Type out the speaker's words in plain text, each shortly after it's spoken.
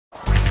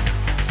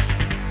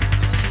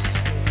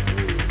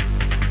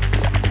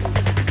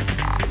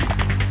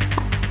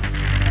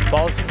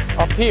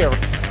here.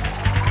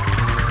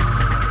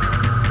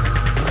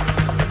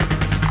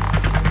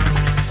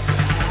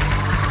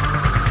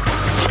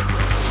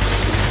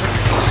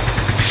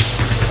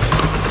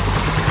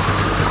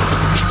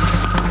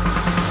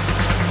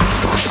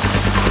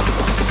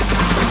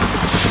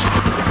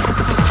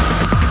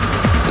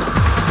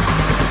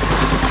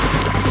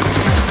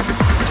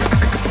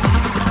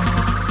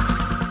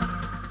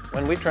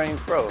 When we train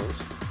pros,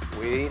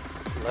 we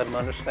let them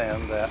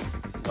understand that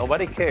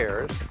nobody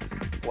cares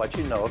what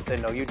you know if they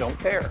know you don't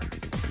care.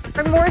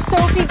 Or more,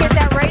 Sophie, get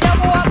that right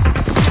elbow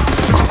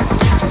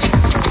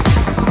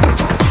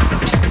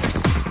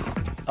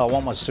up. I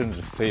want my students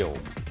to feel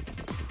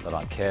that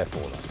I care for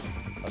them.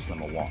 That's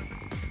number one.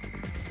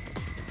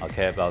 I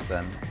care about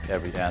them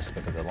every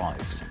aspect of their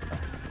lives,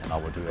 and I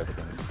will do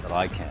everything that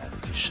I can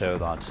to show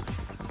that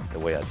the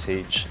way I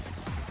teach,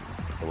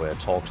 the way I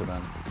talk to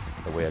them,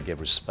 the way I give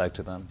respect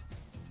to them,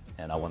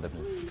 and I want them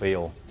to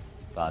feel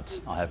that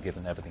I have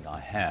given everything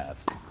I have.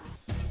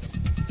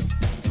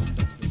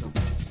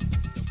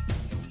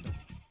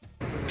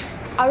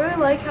 I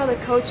really like how the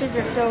coaches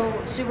are so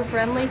super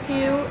friendly to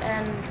you,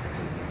 and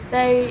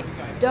they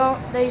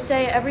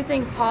say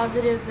everything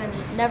positive and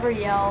never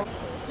yell.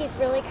 He's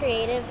really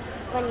creative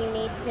when you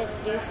need to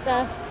do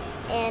stuff,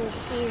 and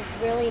he's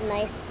really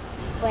nice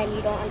when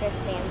you don't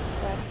understand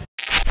stuff.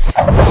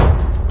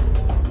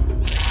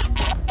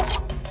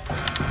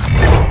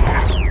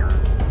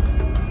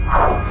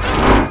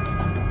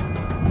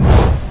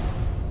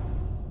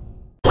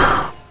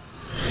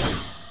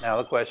 Now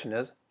the question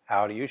is,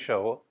 how do you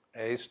show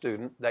a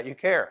student that you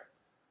care?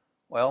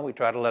 Well, we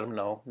try to let them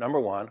know, number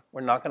one, we're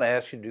not going to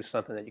ask you to do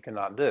something that you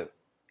cannot do.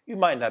 You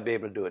might not be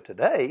able to do it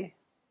today,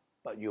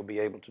 but you'll be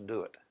able to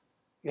do it.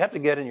 You have to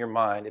get in your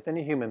mind, if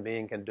any human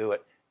being can do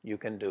it, you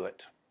can do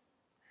it.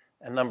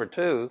 And number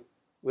two,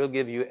 we'll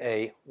give you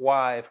a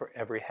why for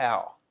every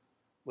how.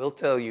 We'll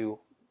tell you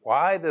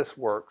why this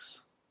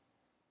works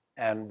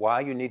and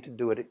why you need to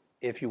do it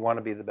if you want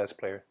to be the best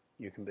player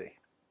you can be.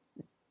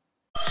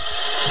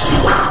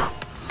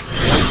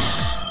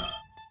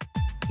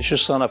 You should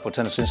sign up for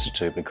Tennis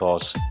Institute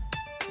because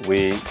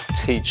we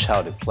teach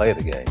how to play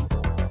the game,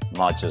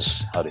 not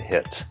just how to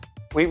hit.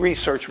 We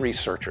research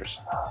researchers.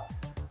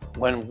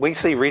 When we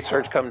see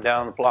research come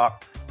down the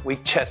block, we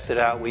test it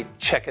out, we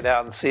check it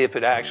out and see if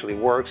it actually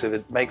works, if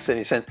it makes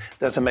any sense.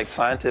 Does it make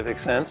scientific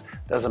sense?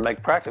 Does it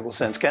make practical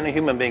sense? Can a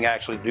human being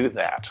actually do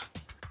that?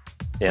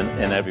 In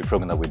every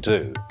program that we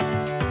do,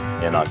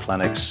 in our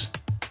clinics,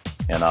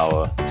 in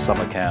our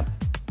summer camp,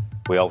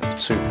 we always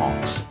do two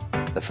parts.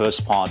 The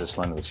first part is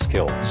learning the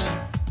skills.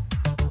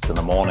 So in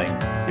the morning,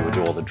 you will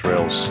do all the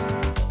drills,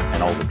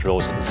 and all the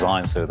drills are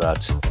designed so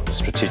that it's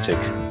strategic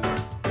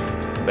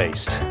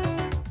based.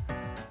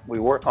 We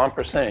work on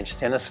percentage.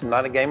 Tennis is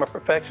not a game of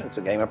perfection, it's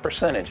a game of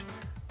percentage.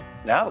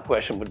 Now the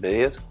question would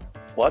be is,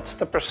 what's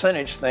the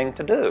percentage thing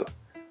to do?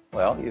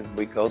 Well,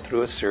 we go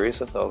through a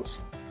series of those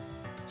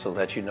so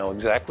that you know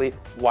exactly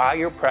why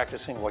you're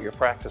practicing what you're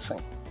practicing.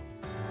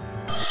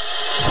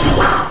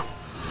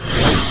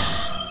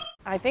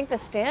 I think the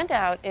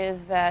standout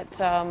is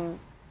that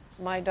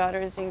my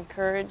daughter is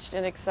encouraged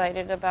and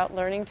excited about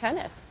learning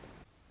tennis.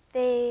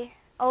 They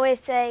always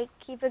say,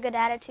 keep a good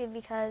attitude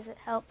because it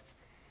helps.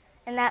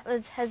 And that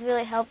has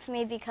really helped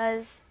me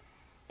because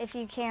if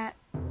you can't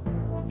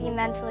be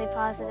mentally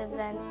positive,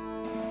 then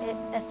it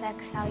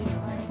affects how you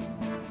play.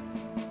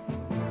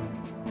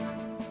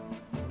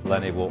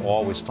 Lenny will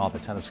always start the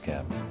tennis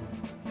camp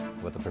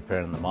with the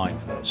preparing the mind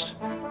first.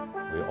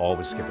 We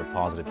always give a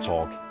positive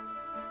talk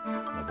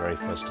on the very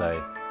first day,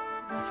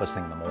 first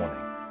thing in the morning.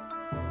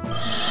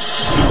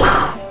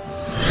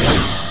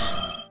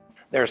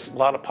 There's a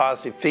lot of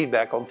positive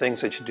feedback on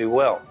things that you do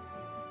well.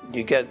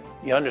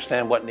 You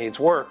understand what needs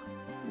work.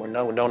 We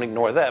don't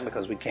ignore that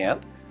because we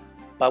can't.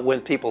 But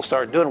when people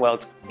start doing well,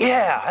 it's,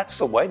 yeah, that's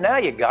the way, now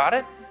you got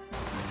it.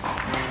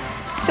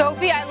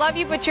 Sophie, I love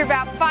you, but you're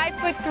about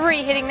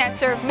 5'3" hitting that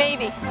serve,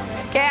 maybe.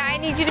 Okay, I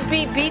need you to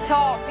be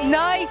tall.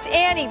 Nice,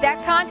 Annie,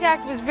 that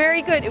contact was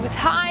very good. It was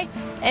high,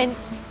 and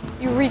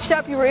you reached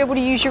up, you were able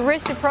to use your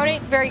wrist to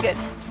pronate, very good.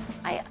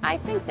 I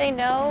think they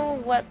know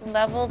what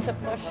level to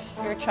push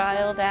your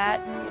child at.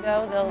 You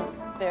know,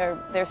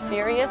 they're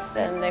serious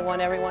and they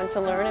want everyone to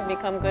learn and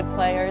become good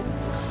players.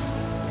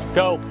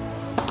 Go.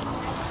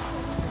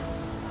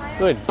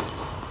 Good.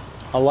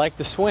 I like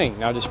the swing.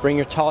 Now just bring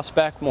your toss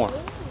back more.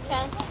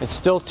 Okay. It's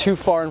still too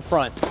far in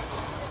front.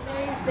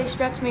 They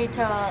stretch me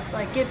to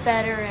get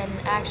better and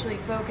actually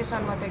focus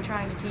on what they're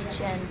trying to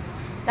teach, and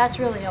that's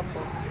really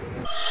helpful.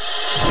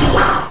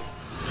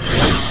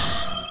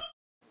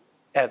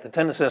 At the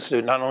Tennis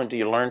Institute, not only do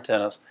you learn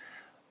tennis,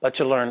 but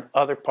you learn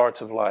other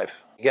parts of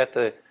life. You get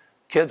the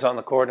kids on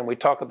the court and we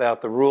talk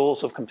about the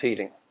rules of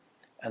competing.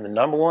 And the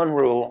number one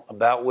rule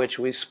about which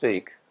we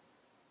speak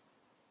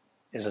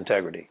is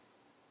integrity.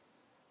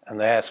 And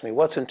they asked me,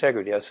 what's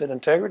integrity? I said,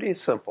 integrity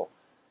is simple.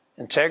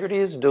 Integrity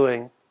is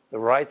doing the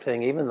right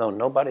thing even though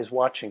nobody's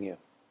watching you.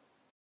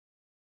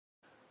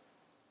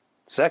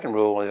 The second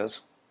rule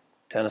is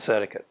tennis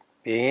etiquette,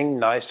 being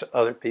nice to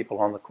other people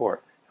on the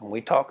court. And we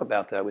talk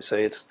about that. We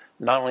say it's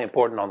not only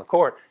important on the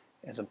court,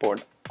 it's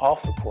important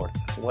off the court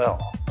as well.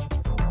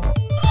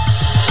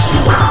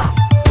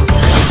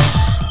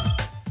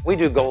 We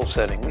do goal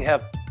setting. We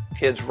have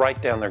kids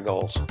write down their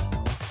goals.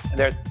 And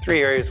there are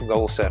 3 areas of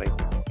goal setting.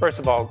 First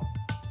of all,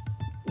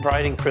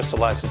 writing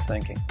crystallizes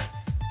thinking.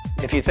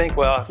 If you think,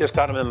 well, I've just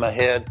got them in my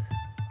head,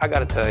 I got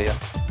to tell you,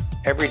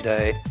 every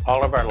day,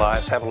 all of our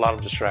lives have a lot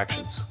of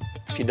distractions.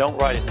 If you don't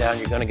write it down,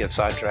 you're going to get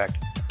sidetracked.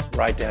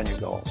 Write down your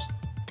goals.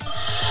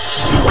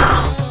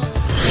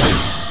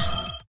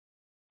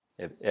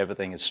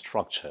 Everything is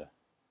structure.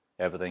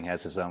 Everything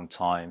has its own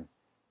time.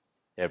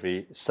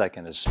 Every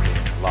second is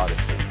being allotted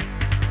for you.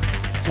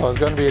 So it's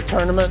going to be a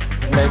tournament,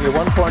 maybe a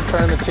one-point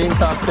tournament team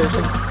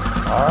competition.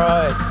 All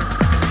right.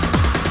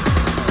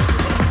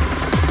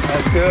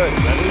 That's good.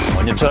 Ready?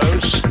 On your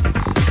toes.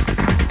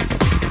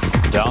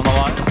 Down the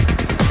line.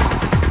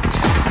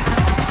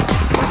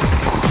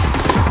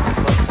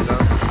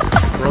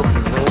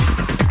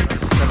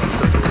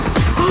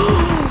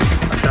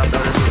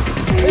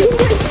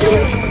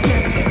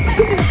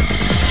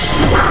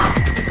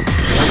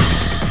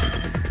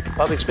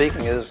 Public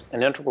speaking is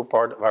an integral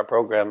part of our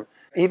program.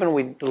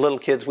 Even the little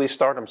kids, we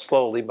start them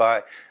slowly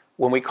by,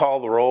 when we call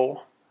the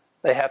roll,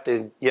 they have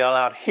to yell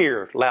out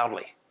here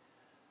loudly.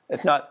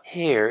 It's not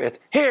here, it's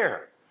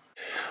here.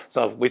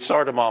 So we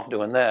start them off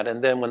doing that.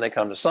 And then when they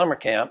come to summer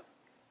camp,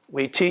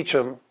 we teach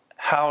them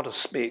how to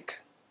speak.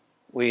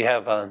 We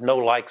have a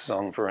no-like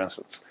zone, for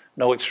instance.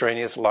 No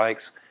extraneous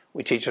likes.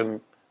 We teach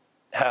them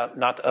how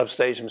not to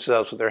upstage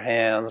themselves with their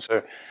hands.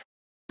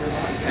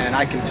 And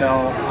I can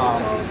tell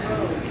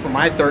for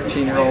my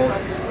 13-year-old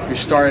who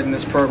started in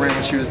this program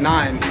when she was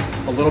 9,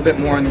 a little bit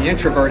more on the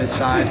introverted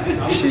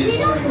side.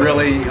 She's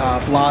really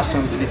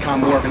blossomed to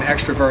become more of an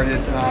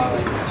extroverted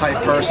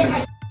type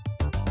person.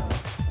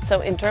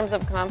 So in terms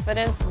of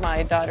confidence,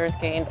 my daughter's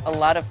gained a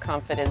lot of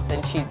confidence,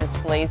 and she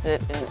displays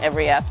it in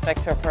every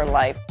aspect of her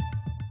life.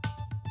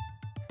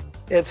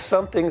 It's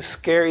something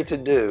scary to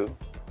do,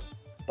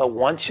 but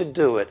once you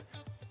do it,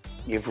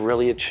 you've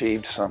really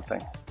achieved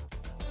something.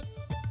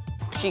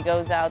 She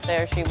goes out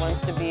there, she wants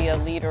to be a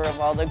leader of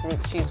all the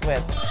groups she's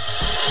with.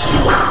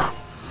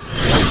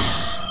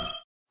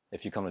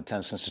 If you come to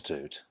Tennis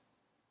Institute,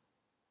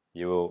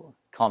 you will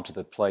come to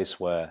the place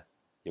where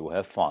you will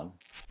have fun,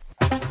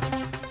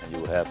 and you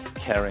will have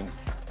caring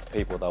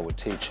people that will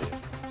teach you.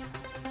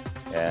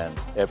 And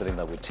everything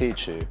that we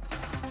teach you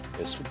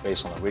is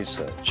based on the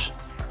research.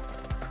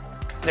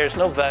 There's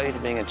no value to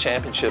being a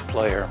championship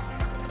player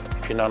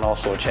if you're not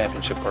also a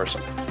championship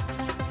person.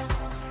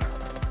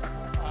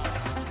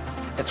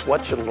 It's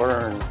what you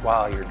learn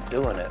while you're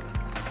doing it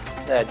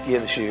that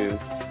gives you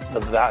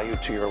the value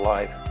to your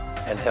life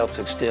and helps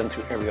extend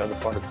to every other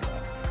part of your life.